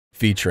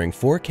Featuring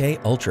 4K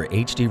Ultra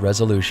HD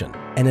resolution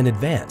and an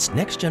advanced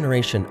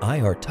next-generation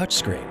IR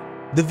touchscreen,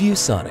 the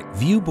ViewSonic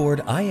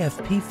ViewBoard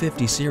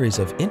IFP50 series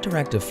of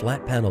interactive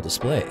flat panel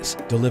displays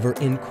deliver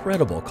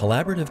incredible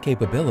collaborative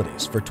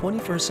capabilities for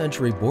 21st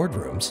century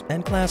boardrooms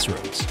and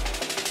classrooms.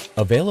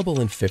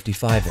 Available in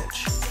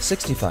 55-inch,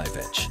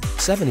 65-inch,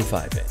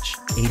 75-inch,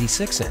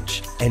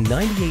 86-inch, and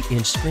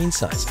 98-inch screen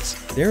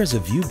sizes, there is a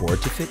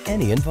ViewBoard to fit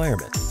any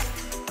environment.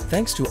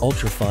 Thanks to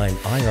ultra-fine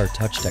IR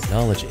touch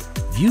technology,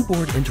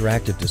 ViewBoard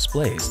interactive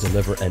displays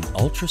deliver an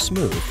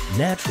ultra-smooth,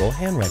 natural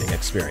handwriting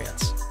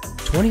experience.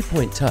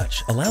 20-point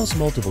touch allows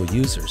multiple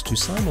users to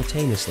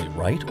simultaneously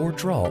write or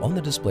draw on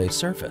the display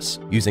surface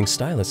using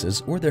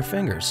styluses or their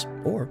fingers,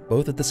 or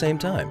both at the same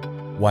time,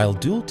 while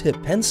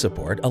dual-tip pen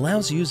support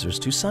allows users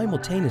to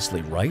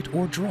simultaneously write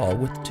or draw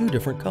with two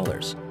different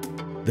colors.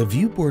 The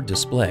ViewBoard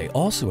display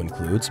also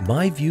includes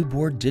My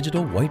ViewBoard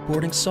digital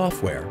whiteboarding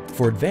software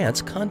for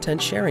advanced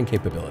content sharing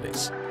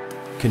capabilities.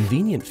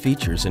 Convenient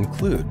features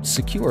include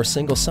secure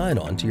single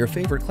sign-on to your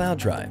favorite cloud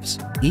drives,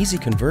 easy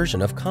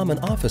conversion of common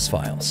office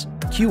files,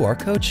 QR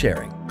code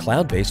sharing,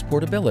 cloud-based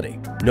portability,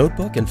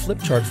 notebook and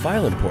flip chart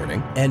file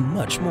importing, and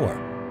much more.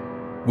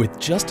 With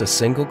just a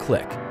single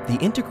click, the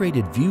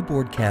integrated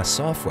ViewBoard Cast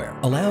software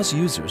allows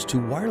users to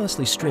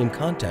wirelessly stream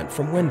content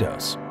from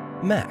Windows,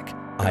 Mac,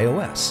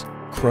 iOS,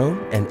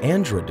 Chrome, and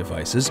Android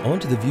devices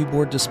onto the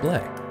ViewBoard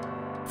display.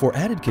 For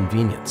added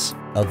convenience,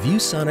 a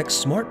ViewSonic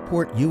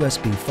SmartPort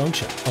USB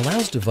function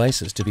allows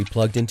devices to be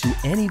plugged into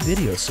any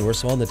video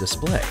source on the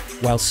display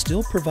while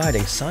still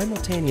providing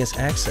simultaneous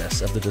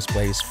access of the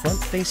display's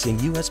front-facing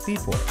USB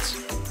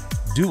ports.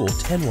 Dual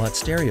 10-watt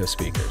stereo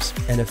speakers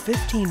and a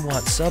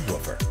 15-watt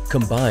subwoofer,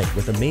 combined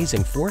with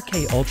amazing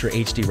 4K Ultra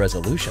HD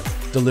resolution,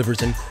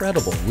 delivers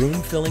incredible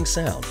room-filling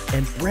sound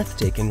and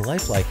breathtaking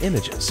lifelike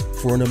images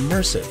for an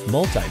immersive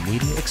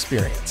multimedia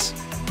experience.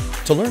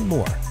 To learn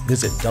more,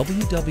 visit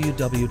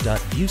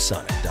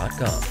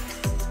www.viewsonic.com.